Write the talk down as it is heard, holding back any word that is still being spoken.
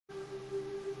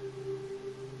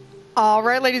All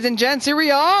right, ladies and gents, here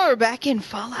we are, back in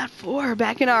Fallout 4,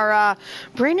 back in our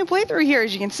brand new playthrough here,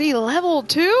 as you can see, level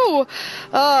 2.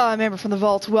 I'm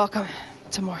AmberFrmThVault. Welcome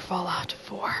to more Fallout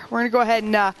 4. We're going to go ahead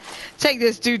and take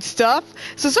this dude's stuff.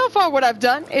 So far what I've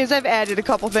done is I've added a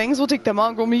couple things. We'll take the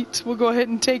mongrel meat. We'll go ahead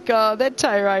and take that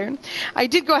tire iron. I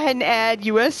did go ahead and add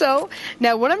USO.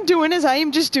 Now what I'm doing is I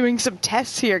am just doing some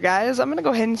tests here, guys. I'm going to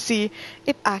go ahead and see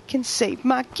if I can save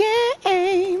my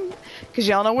game. Because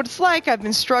y'all know what it's like. I've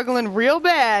been struggling real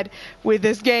bad with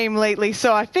this game lately.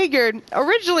 So I figured,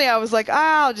 originally I was like,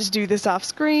 I'll just do this off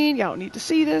screen. Y'all don't need to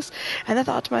see this. And I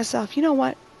thought to myself, you know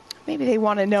what? Maybe they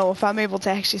want to know if I'm able to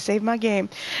actually save my game.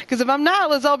 Because if I'm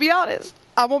not, I'll be honest,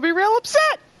 I'm going to be real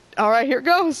upset. All right, here it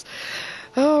goes.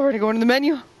 Oh, we're going to go into the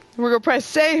menu. We're going to press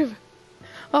save.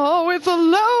 Oh, it's a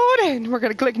loading. We're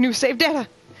going to click new save data.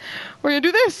 We're going to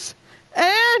do this.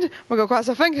 And we're going to cross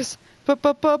our fingers.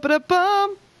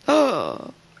 Ba-ba-ba-ba-da-bum.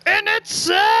 Oh, and it's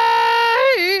saved.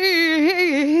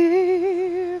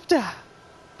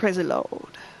 Praise the Lord.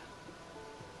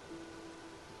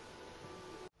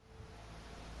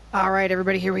 Alright,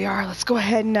 everybody, here we are. Let's go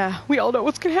ahead and, we all know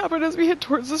what's going to happen as we head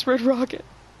towards this red rocket.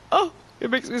 Oh, it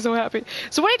makes me so happy.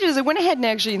 So what I did is I went ahead and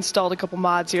actually installed a couple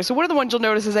mods here. So one of the ones you'll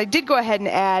notice is I did go ahead and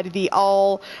add the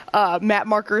all map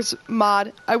markers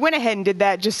mod. I went ahead and did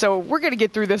that just so we're going to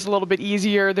get through this a little bit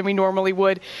easier than we normally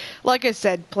would. Like I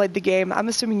said, played the game. I'm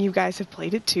assuming you guys have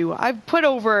played it too. I've put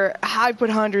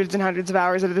hundreds and hundreds of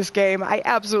hours into this game. I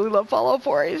absolutely love Fallout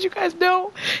 4. As you guys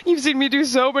know, you've seen me do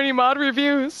so many mod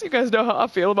reviews. You guys know how I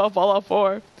feel about Fallout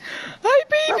 4. Hi,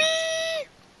 baby!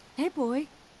 Hey, boy.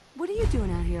 What are you doing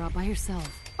out here all by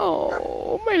yourself?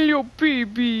 Oh, my little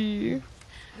baby.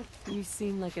 You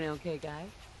seem like an okay guy.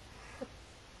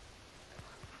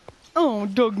 Oh,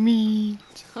 dog meat.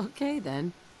 Okay,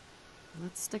 then.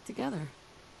 Let's stick together.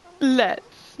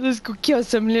 Let's go kill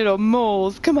some little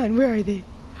moles. Come on, where are they?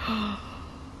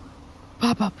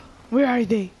 Pop up. Where are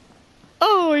they?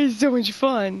 Oh, it's so much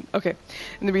fun. Okay,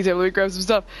 in the meantime, let me grab some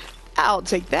stuff. I'll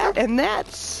take that, and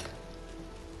that's...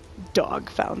 Dog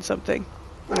found something.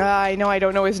 I know I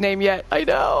don't know his name yet. I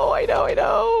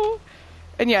know.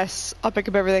 And yes, I'll pick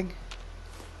up everything.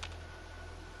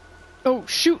 Oh,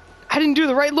 shoot. I didn't do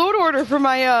the right load order for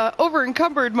my,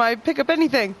 over-encumbered my pick up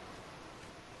anything.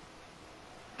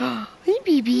 Hey,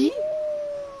 BB.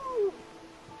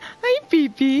 Hi,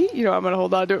 BB. You know, I'm gonna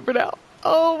hold on to it for now.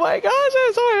 Oh my gosh,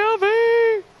 it's so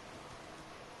heavy.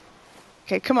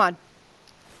 Okay, come on.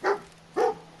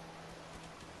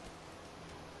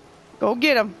 Go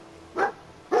get him.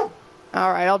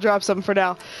 Alright, I'll drop something for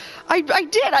now.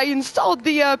 I installed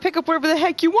the pick up whatever the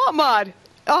heck you want mod.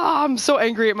 Oh, I'm so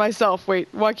angry at myself. Wait,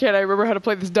 why can't I remember how to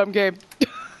play this dumb game?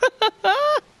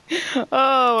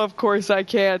 Oh, of course I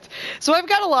can't. So I've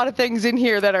got a lot of things in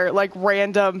here that are like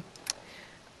random.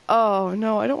 Oh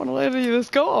no, I don't want to let any of this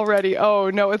go already. Oh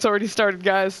no, it's already started,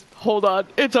 guys. Hold on,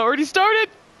 it's already started.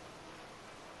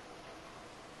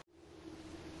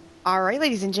 Alright,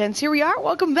 ladies and gents, here we are.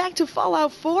 Welcome back to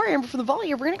Fallout 4, AmberFrmThVault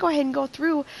here. We're going to go ahead and go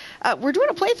through... we're doing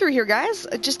a playthrough here, guys.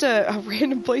 Just a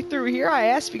random playthrough here. I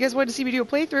asked if you guys wanted to see me do a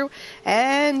playthrough,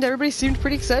 and everybody seemed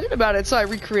pretty excited about it. So I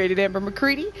recreated Amber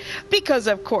MacCready, because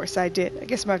of course I did. I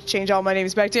guess I'm going to have to change all my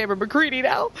names back to Amber MacCready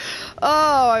now.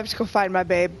 Oh, I have to go find my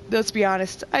babe. Let's be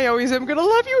honest. I always am going to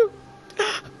love you.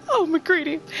 Oh,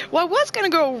 MacCready. Well, I was going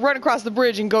to go run across the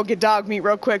bridge and go get dog meat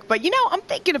real quick, but, you know, I'm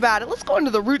thinking about it. Let's go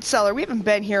into the root cellar. We haven't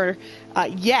been here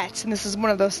yet, and this is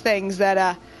one of those things that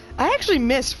I actually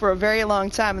missed for a very long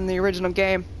time in the original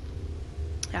game.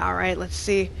 All right, let's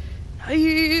see.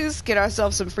 Nice. Get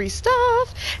ourselves some free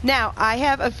stuff. Now, I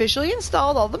have officially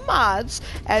installed all the mods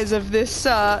as of this,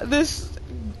 this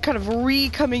kind of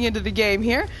re-coming into the game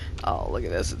here. Oh, look at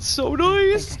this. It's so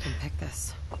nice. I think I can pick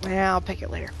this. Yeah, I'll pick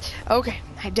it later. Okay,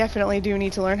 I definitely do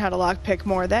need to learn how to lockpick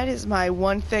more. That is my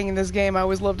one thing in this game I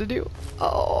always love to do.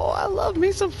 Oh, I love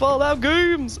me some Fallout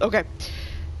games. Okay,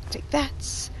 take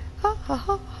that. Ha ha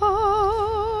ha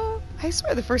ha. I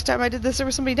swear the first time I did this there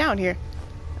was somebody down here.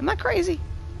 Am I crazy?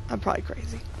 I'm probably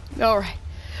crazy. Alright,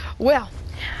 well,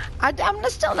 I'm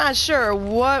still not sure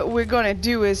what we're going to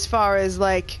do as far as,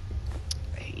 like,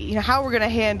 you know, how we're going to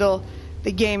handle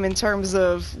the game in terms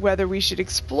of whether we should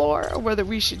explore or whether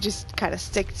we should just kind of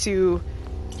stick to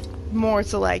more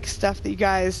to like stuff that you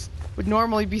guys would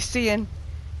normally be seeing. You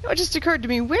know, it just occurred to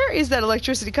me, where is that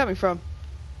electricity coming from?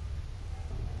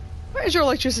 Where is your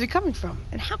electricity coming from?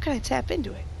 And how can I tap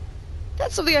into it?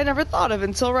 That's something I never thought of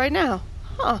until right now.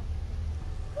 Huh.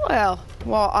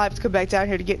 Well, I have to come back down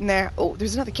here to get in there. Oh,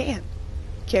 there's another can.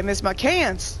 Can't miss my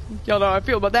cans. Y'all know how I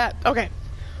feel about that. Okay.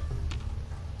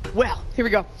 Well, here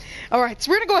we go. All right,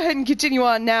 so we're going to go ahead and continue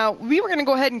on now. We were going to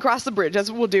go ahead and cross the bridge. That's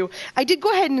what we'll do. I did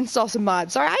go ahead and install some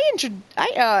mods. Sorry,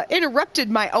 I interrupted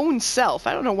my own self.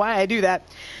 I don't know why I do that.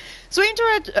 So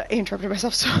I interrupted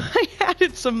myself, so I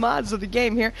added some mods to the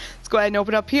game here. Let's go ahead and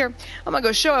open up here. I'm going to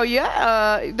go show you.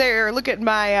 There, look at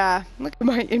my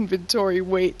inventory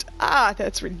weight. Ah,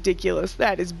 that's ridiculous.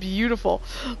 That is beautiful.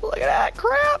 Look at that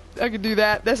crap. I could do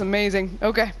that. That's amazing.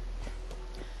 Okay.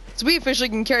 So we officially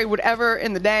can carry whatever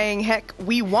in the dang heck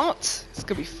we want. It's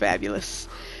going to be fabulous.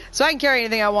 So I can carry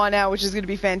anything I want now, which is going to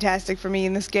be fantastic for me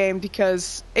in this game,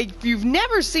 because if you've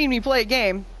never seen me play a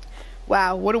game,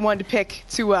 wow, what a one to pick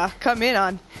to come in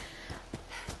on.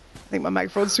 I think my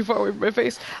microphone's too far away from my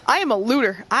face. I am a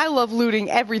looter. I love looting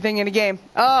everything in a game.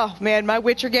 Oh, man, my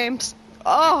Witcher games.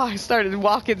 Oh, I started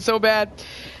walking so bad.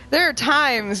 There are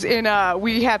times in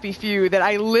We Happy Few that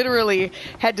I literally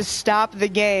had to stop the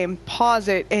game, pause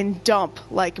it, and dump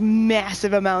like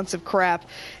massive amounts of crap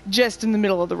just in the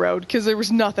middle of the road because there was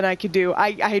nothing I could do.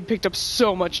 I had picked up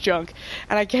so much junk,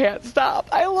 and I can't stop.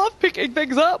 I love picking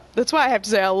things up. That's why I have to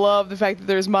say I love the fact that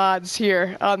there's mods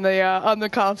here on the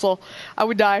console. I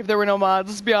would die if there were no mods,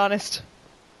 let's be honest.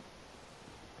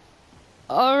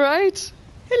 All right.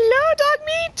 Hello, dog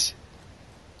meat.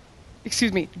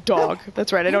 Excuse me, dog.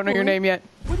 That's right, I don't know your name yet.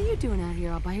 What are you doing out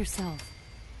here all by yourself?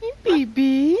 Hey,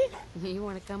 baby. You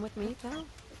want to come with me, pal?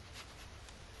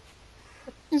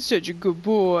 You're such a good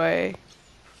boy.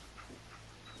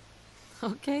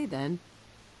 Okay, then.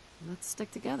 Let's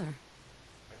stick together.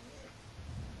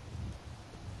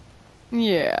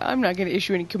 Yeah, I'm not going to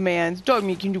issue any commands. Dog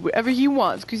meat can do whatever he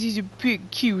wants because he's a big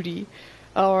cutie.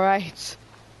 Alright.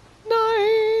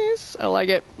 Nice. I like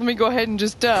it. Let me go ahead and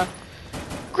just,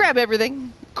 grab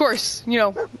everything. Of course, you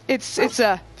know, it's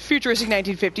a futuristic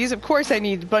 1950s. Of course I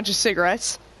need a bunch of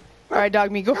cigarettes. Alright,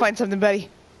 dog meat, go find something, buddy.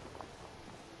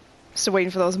 Still waiting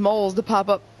for those moles to pop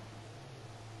up.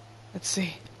 Let's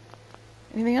see.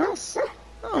 Anything else?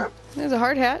 Oh, there's a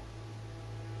hard hat.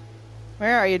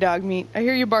 Where are you, dog meat? I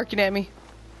hear you barking at me.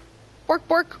 Bork,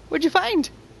 bork, what'd you find?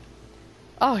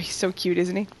 Oh, he's so cute,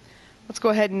 isn't he? Let's go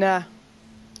ahead and,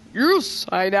 yes,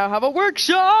 I now have a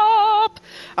workshop!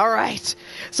 Alright,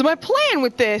 so my plan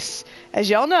with this, as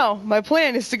y'all know, my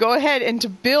plan is to go ahead and to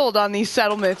build on these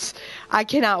settlements. I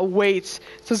cannot wait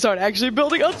to start actually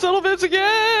building on settlements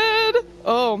again!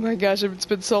 Oh my gosh, it's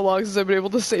been so long since I've been able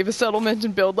to save a settlement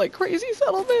and build like crazy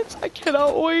settlements. I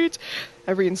cannot wait.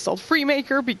 I reinstalled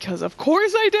FreeMaker because of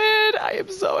course I did! I am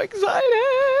so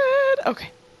excited!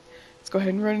 Okay, let's go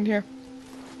ahead and run in here.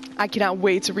 I cannot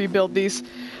wait to rebuild these.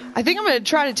 I think I'm going to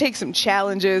try to take some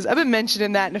challenges. I've been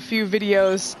mentioning that in a few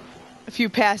videos, a few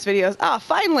past videos. Ah,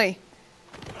 finally!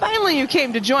 Finally you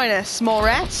came to join us, mole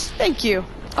rats. Thank you.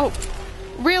 Oh,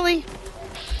 really?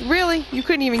 Really? You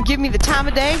couldn't even give me the time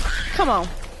of day? Come on.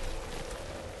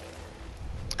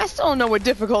 I still don't know what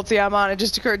difficulty I'm on. It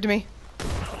just occurred to me.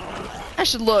 I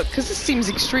should look, because this seems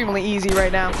extremely easy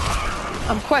right now.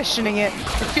 I'm questioning it.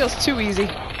 It feels too easy.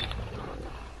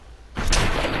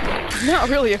 Not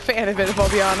really a fan of it, if I'll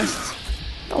be honest.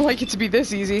 Don't like it to be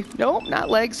this easy. Nope,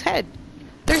 not legs, head.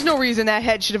 There's no reason that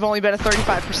head should have only been a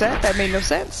 35%. That made no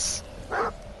sense.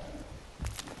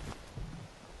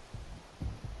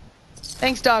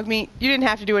 Thanks, dog meat. You didn't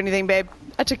have to do anything, babe.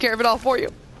 I took care of it all for you.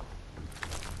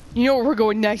 You know where we're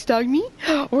going next, dog meat?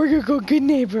 We're gonna go good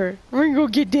neighbor. We're gonna go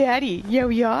get daddy. Yeah,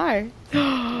 we are.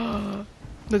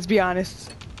 Let's be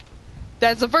honest.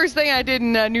 That's the first thing I did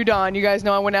in New Dawn. You guys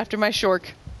know I went after my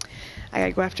shork. I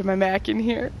gotta go after my Mac in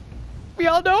here. We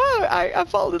all know I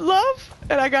fall in love,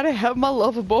 and I gotta have my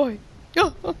lover boy.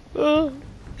 What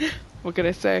can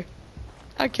I say?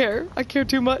 I care. I care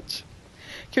too much.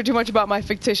 Care too much about my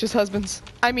fictitious husbands.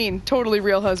 I mean, totally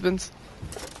real husbands.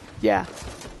 Yeah.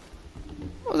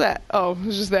 What was that? Oh, it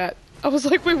was just that. I was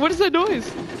like, wait, what is that noise?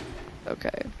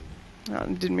 Okay.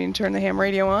 Didn't mean to turn the ham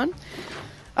radio on.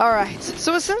 Alright,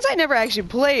 so since I never actually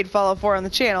played Fallout 4 on the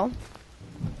channel,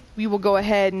 we will go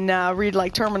ahead and read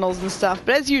like terminals and stuff.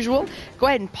 But as usual, go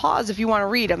ahead and pause if you want to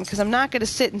read them, because I'm not going to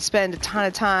sit and spend a ton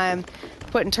of time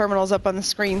putting terminals up on the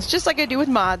screens, just like I do with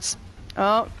mods.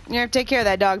 Oh, you have to take care of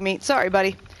that dog meat. Sorry,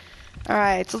 buddy.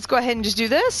 Alright, so let's go ahead and just do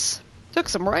this. Took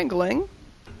some wrangling.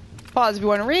 Pause if you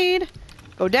want to read.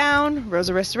 Go down. Rows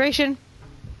of restoration.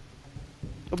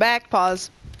 Go back. Pause.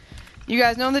 You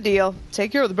guys know the deal.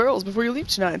 Take care of the barrels before you leave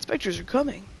tonight. Inspectors are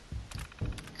coming.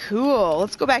 Cool.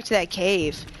 Let's go back to that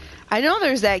cave. I know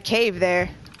there's that cave there.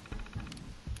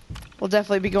 We'll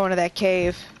definitely be going to that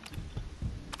cave.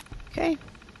 Okay.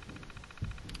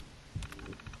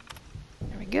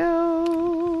 There we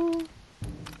go.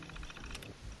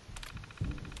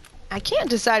 I can't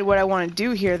decide what I want to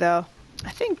do here, though. I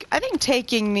think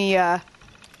taking the,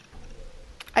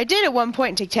 I did at one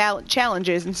point take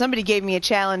challenges, and somebody gave me a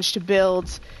challenge to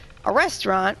build a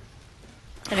restaurant,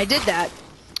 and I did that.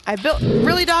 I built...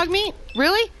 Really, dog meat?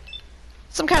 Really?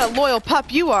 Some kind of loyal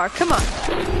pup you are. Come on.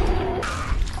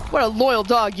 What a loyal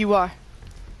dog you are.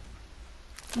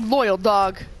 Loyal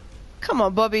dog. Come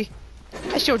on, Bubby.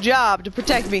 That's your job, to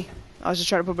protect me. I was just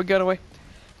trying to put my gun away.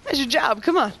 That's your job.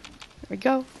 Come on. There we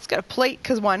go. It's got a plate,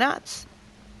 because why not?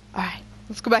 Alright.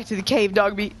 Let's go back to the cave,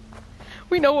 dog meat.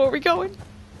 We know where we're going.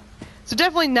 So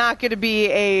definitely not going to be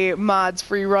a mods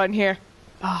free run here.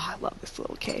 Oh, I love this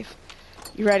little cave.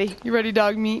 You ready? You ready,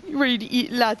 dog meat? You ready to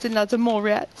eat lots and lots of mole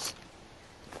rats?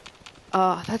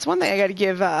 That's one thing I got to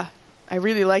give. I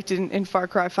really liked it in Far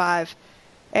Cry 5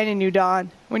 and in New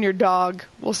Dawn. When your dog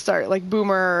will start, like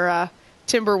Boomer or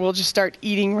Timber will just start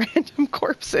eating random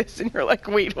corpses, and you're like,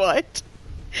 wait, what?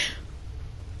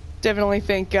 Definitely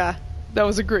think that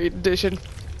was a great addition.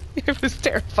 It was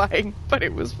terrifying, but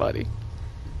it was funny.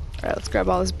 Alright, let's grab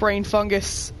all this brain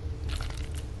fungus.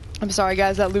 I'm sorry,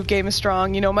 guys, that loot game is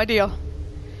strong. You know my deal.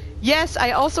 Yes,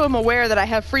 I also am aware that I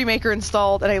have FreeMaker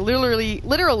installed, and I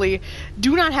literally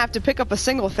do not have to pick up a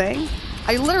single thing.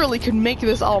 I literally could make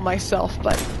this all myself,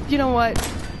 but you know what?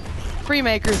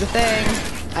 FreeMaker's a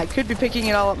thing. I could be picking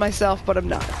it all up myself, but I'm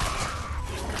not.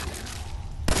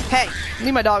 Hey,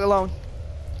 leave my dog alone.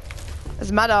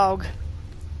 That's my dog.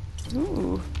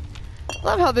 Ooh.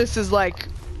 Love how this is like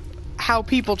how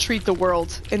people treat the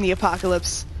world in the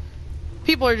apocalypse.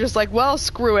 People are just like, well,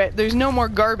 screw it. There's no more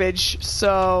garbage,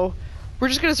 so we're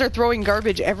just gonna start throwing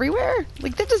garbage everywhere?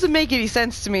 Like, that doesn't make any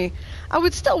sense to me. I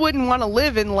wouldn't want to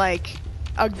live in, like,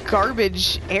 a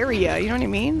garbage area, you know what I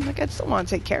mean? Like, I'd still want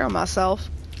to take care of myself.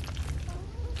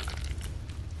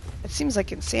 It seems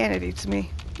like insanity to me.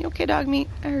 You okay, dog meat?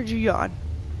 I heard you yawn.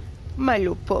 My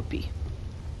little puppy.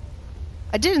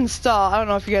 I did install, I don't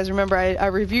know if you guys remember, I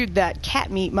reviewed that cat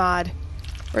meat mod,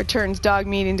 where it turns dog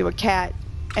meat into a cat.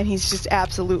 And he's just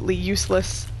absolutely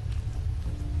useless.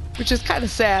 Which is kind of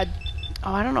sad.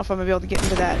 Oh, I don't know if I'm going to be able to get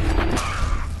into that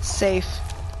safe.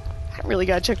 I really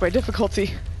got to check my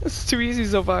difficulty. This is too easy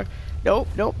so far. Nope,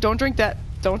 nope, don't drink that.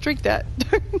 Don't drink that.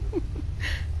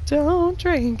 Don't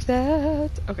drink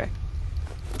that. Okay.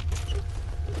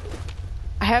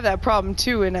 I have that problem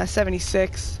too in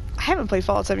 76. I haven't played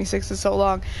Fallout 76 in so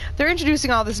long. They're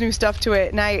introducing all this new stuff to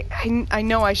it, and I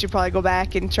know I should probably go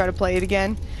back and try to play it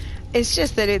again. It's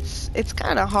just that it's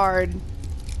kind of hard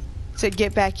to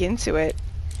get back into it.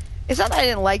 It's not that I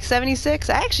didn't like 76.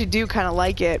 I actually do kind of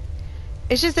like it.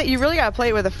 It's just that you really gotta play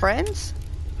it with a friend.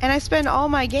 And I spend all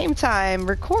my game time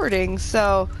recording,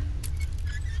 so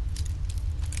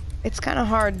it's kind of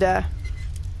hard to,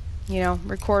 you know,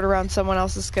 record around someone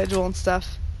else's schedule and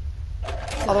stuff.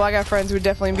 Although I got friends who would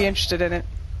definitely be interested in it.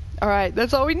 Alright,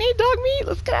 that's all we need, dog meat.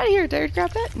 Let's get out of here. Did I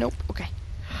grab that? Nope. Okay.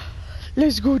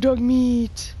 Let's go, dog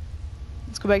meat.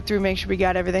 Let's go back through and make sure we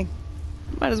got everything.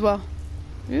 Might as well.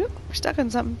 Oop, we're stuck on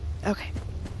something. Okay.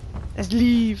 Let's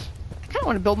leave. I kind of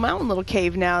want to build my own little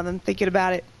cave now than thinking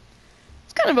about it.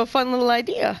 It's kind of a fun little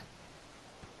idea.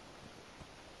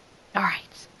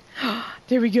 Alright.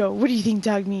 There we go. What do you think,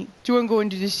 dog meat? Do you want to go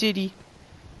into the city?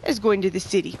 Let's go into the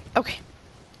city. Okay.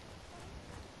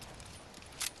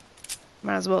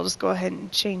 Might as well just go ahead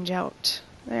and change out.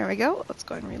 There we go. Let's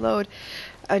go ahead and reload.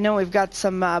 I know we've got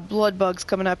some blood bugs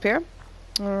coming up here.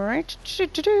 Alright.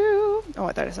 Oh,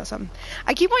 I thought I saw something.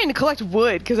 I keep wanting to collect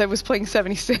wood because I was playing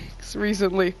 76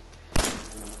 recently.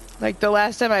 Like, the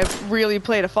last time I really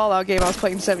played a Fallout game, I was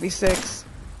playing 76.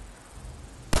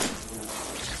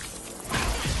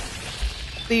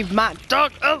 Leave my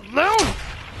dog alone!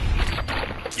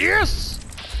 Yes!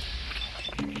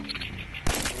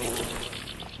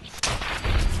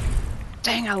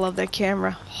 Dang, I love that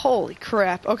camera. Holy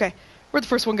crap. Okay, where'd the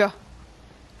first one go?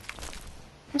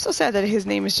 I'm so sad that his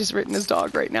name is just written as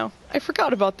dog right now. I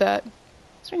forgot about that.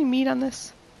 Is there any meat on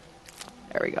this?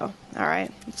 There we go.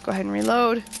 Alright, let's go ahead and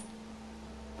reload.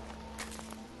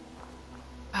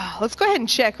 Let's go ahead and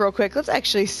check real quick. Let's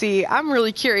actually see. I'm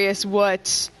really curious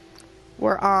what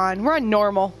we're on. We're on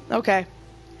normal. Okay.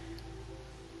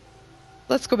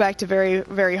 Let's go back to very,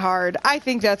 very hard. I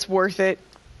think that's worth it.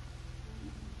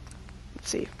 Let's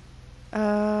see.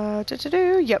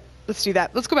 Yep, let's do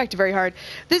that. Let's go back to very hard.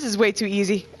 This is way too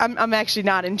easy. I'm actually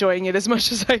not enjoying it as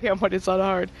much as I am when it's on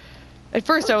hard. At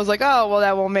first I was like, oh, well,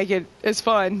 that won't make it as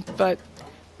fun, but...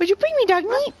 Would you bring me, dog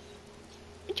meat?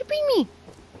 Would you bring me?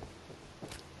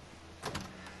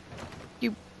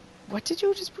 What did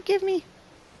you just give me?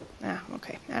 Ah,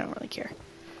 okay. I don't really care.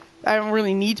 I don't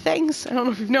really need things. I don't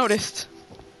know if you've noticed.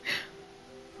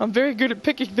 I'm very good at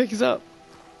picking things up.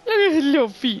 Look at his little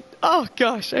feet. Oh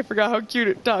gosh, I forgot how cute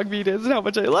a dog meat is and how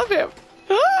much I love him.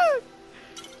 Ah!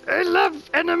 I love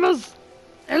animals.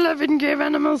 I love in-game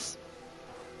animals.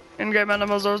 In-game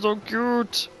animals are so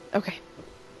cute. Okay.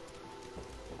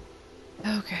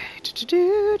 Okay.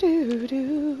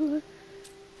 Do-do-do-do-do.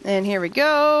 And here we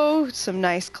go. Some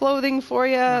nice clothing for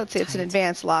you. Let's see, it's an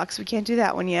advanced lock, so we can't do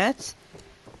that one yet.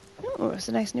 Oh, there's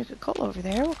a nice Nuka-Cola over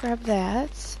there. We'll grab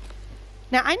that.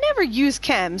 Now, I never use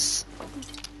chems.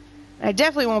 I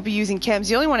definitely won't be using chems.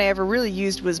 The only one I ever really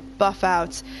used was buff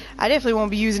outs. I definitely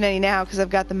won't be using any now because I've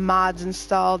got the mods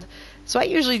installed. So I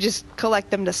usually just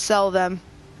collect them to sell them.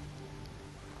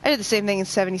 I did the same thing in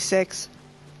 76.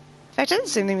 In fact, I did the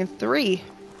same thing in 3.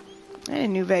 And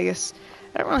in New Vegas.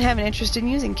 I don't really have an interest in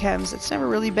using chems. It's never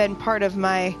really been part of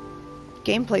my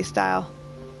gameplay style.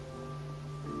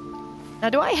 Now,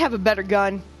 do I have a better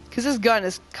gun? Because this gun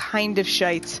is kind of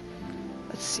shite.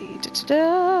 Let's see.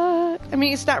 Da-da-da. I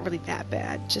mean, it's not really that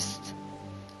bad. Just,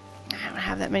 I don't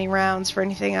have that many rounds for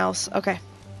anything else. Okay.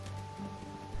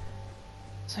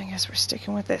 So I guess we're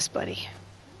sticking with this, buddy.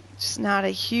 Just not a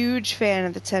huge fan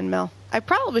of the 10 mil. I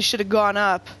probably should have gone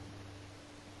up.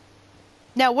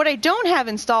 Now, what I don't have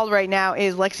installed right now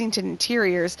is Lexington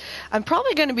Interiors. I'm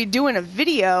probably going to be doing a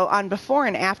video on before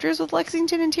and afters with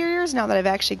Lexington Interiors now that I've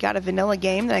actually got a vanilla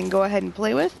game that I can go ahead and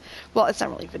play with. Well, it's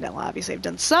not really vanilla, obviously. I've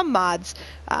done some mods.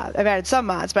 I've added some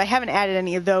mods, but I haven't added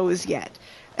any of those yet.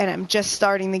 And I'm just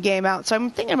starting the game out. So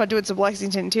I'm thinking about doing some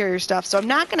Lexington Interior stuff. So I'm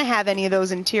not going to have any of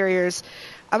those interiors.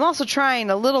 I'm also trying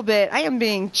a little bit. I am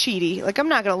being cheaty. Like, I'm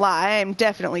not going to lie. I am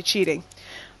definitely cheating.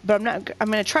 But I'm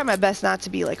going to try my best not to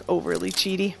be, like, overly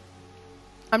cheaty.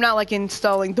 I'm not, like,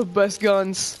 installing the best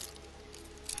guns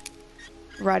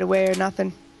right away or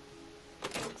nothing.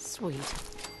 Sweet.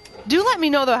 Do let me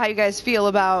know, though, how you guys feel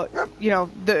about, you know,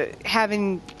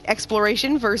 having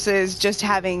exploration versus just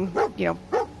having, you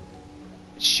know,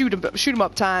 shoot 'em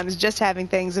up times, just having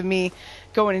things of me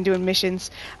going and doing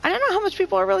missions. I don't know how much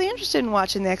people are really interested in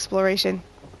watching the exploration.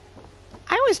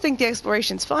 I always think the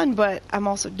exploration's fun, but I'm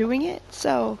also doing it,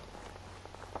 so...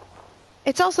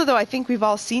 It's also, though, I think we've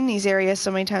all seen these areas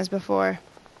so many times before.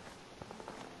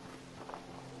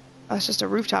 Oh, it's just a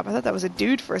rooftop. I thought that was a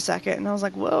dude for a second, and I was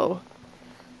like, whoa.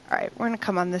 Alright, we're gonna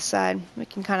come on this side. We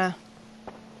can kind of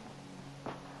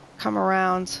come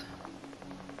around.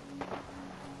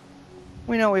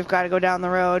 We know we've got to go down the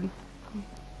road.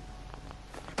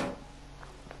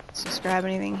 Let's just grab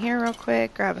anything here real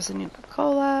quick. Grab us a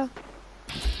Nuka-Cola.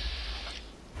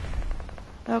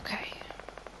 Okay.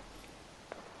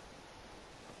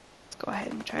 Let's go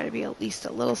ahead and try to be at least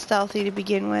a little stealthy to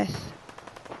begin with.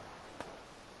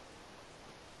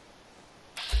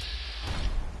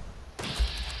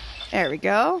 There we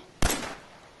go.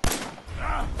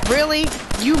 Really?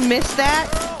 You missed that?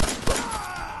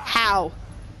 How?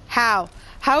 How?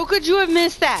 How could you have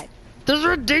missed that? That's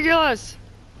ridiculous.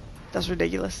 That's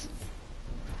ridiculous.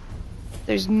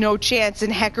 There's no chance in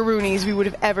heckaroonies we would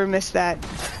have ever missed that.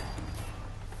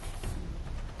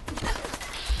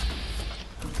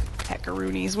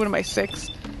 Heckaroonies. What am I, 6?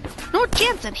 No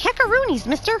chance in heckaroonies,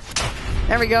 mister.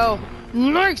 There we go.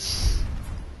 Nice.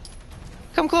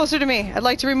 Come closer to me. I'd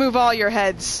like to remove all your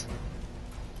heads.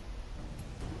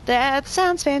 That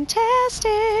sounds fantastic.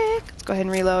 Let's go ahead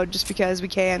and reload just because we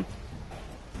can.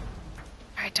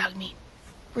 Alright, dog meat.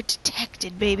 We're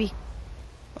detected, baby.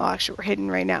 Well, actually, we're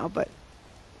hidden right now, but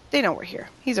they know we're here.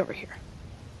 He's over here.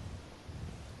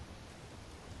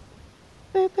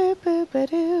 Boop, boop, boop,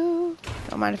 ba-doo.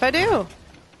 Don't mind if I do.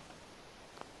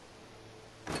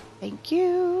 Thank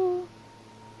you.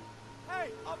 Hey,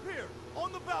 up here,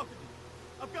 on the balcony.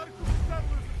 I've got a group of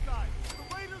settlers inside.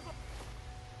 The raiders are...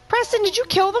 Preston, did you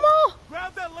kill them all?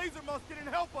 Grab that laser musket and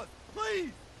help us,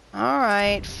 please!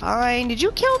 Alright, fine. Did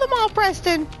you kill them all,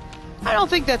 Preston? I don't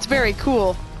think that's very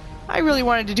cool. I really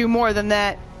wanted to do more than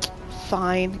that.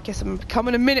 Fine. Guess I'm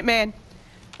becoming a Minuteman.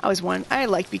 I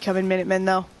like becoming Minutemen,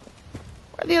 though.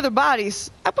 Where are the other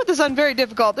bodies? I put this on very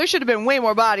difficult. There should have been way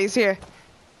more bodies here.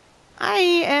 I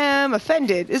am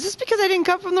offended. Is this because I didn't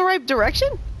come from the right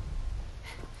direction?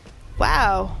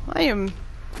 Wow. I am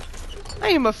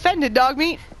offended, dog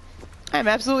meat. I am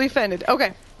absolutely offended.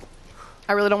 Okay.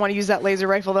 I really don't want to use that laser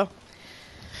rifle, though.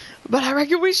 But I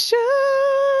reckon we should.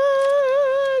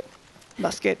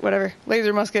 Musket, whatever.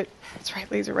 Laser musket. That's right,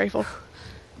 laser rifle.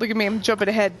 Look at me, I'm jumping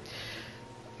ahead.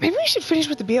 Maybe we should finish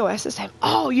with the BOS this time.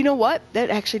 Oh, you know what? That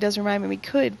actually does remind me. We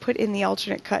could put in the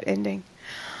alternate cut ending.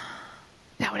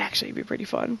 That would actually be pretty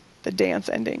fun. The dance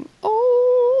ending.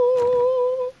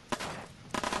 Oh!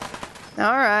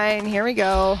 Alright, here we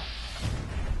go.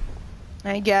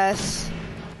 I guess.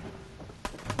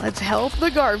 Let's help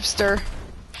the Garvster.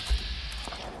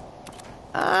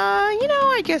 You know,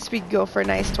 I guess we could go for a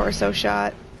nice torso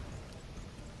shot.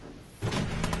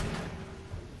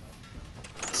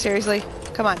 Seriously?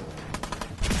 Come on.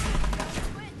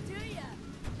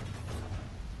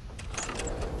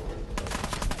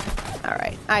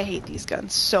 Alright, I hate these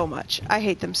guns so much. I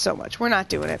hate them so much. We're not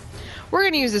doing it. We're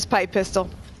gonna use this pipe pistol.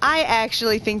 I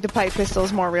actually think the pipe pistol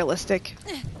is more realistic.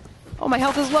 Oh, my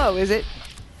health is low, is it?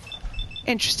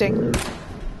 Interesting.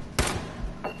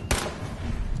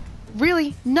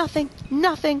 Really? Nothing?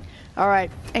 Nothing?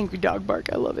 Alright, angry dog bark,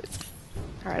 I love it.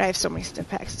 Alright, I have so many stim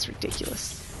packs, it's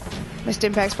ridiculous. My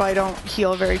stim packs probably don't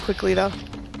heal very quickly, though.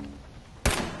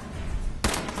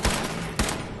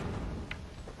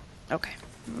 Okay,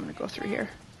 I'm gonna go through here.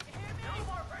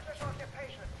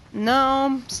 No,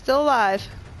 I'm still alive.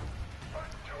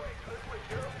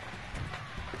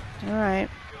 Alright.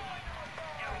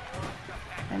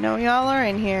 I know y'all are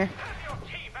in here.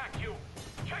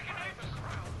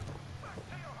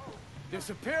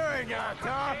 Disappearing out,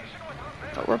 huh?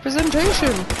 But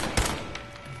representation.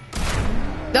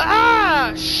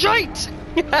 Ah! Shite!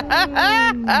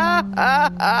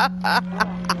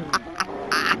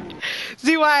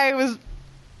 See why I was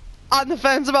on the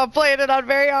fence about playing it on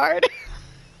very hard?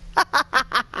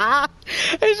 I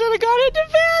should have gone into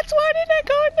Vats! Why didn't I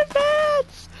go into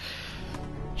Vats?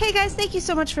 Hey guys, thank you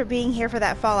so much for being here for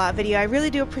that Fallout video. I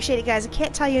really do appreciate it, guys. I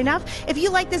can't tell you enough. If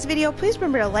you like this video, please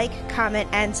remember to like, comment,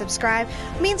 and subscribe.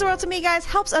 It means the world to me, guys.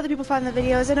 Helps other people find the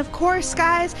videos. And of course,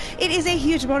 guys, it is a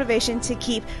huge motivation to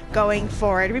keep going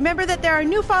forward. Remember that there are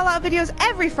new Fallout videos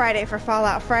every Friday for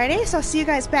Fallout Friday, so I'll see you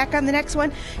guys back on the next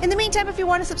one. In the meantime, if you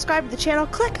want to subscribe to the channel,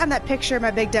 click on that picture of my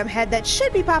big dumb head that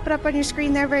should be popping up on your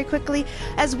screen there very quickly,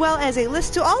 as well as a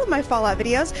list to all of my Fallout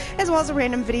videos, as well as a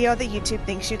random video that YouTube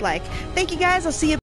thinks you'd like. Thank you, guys. I'll see you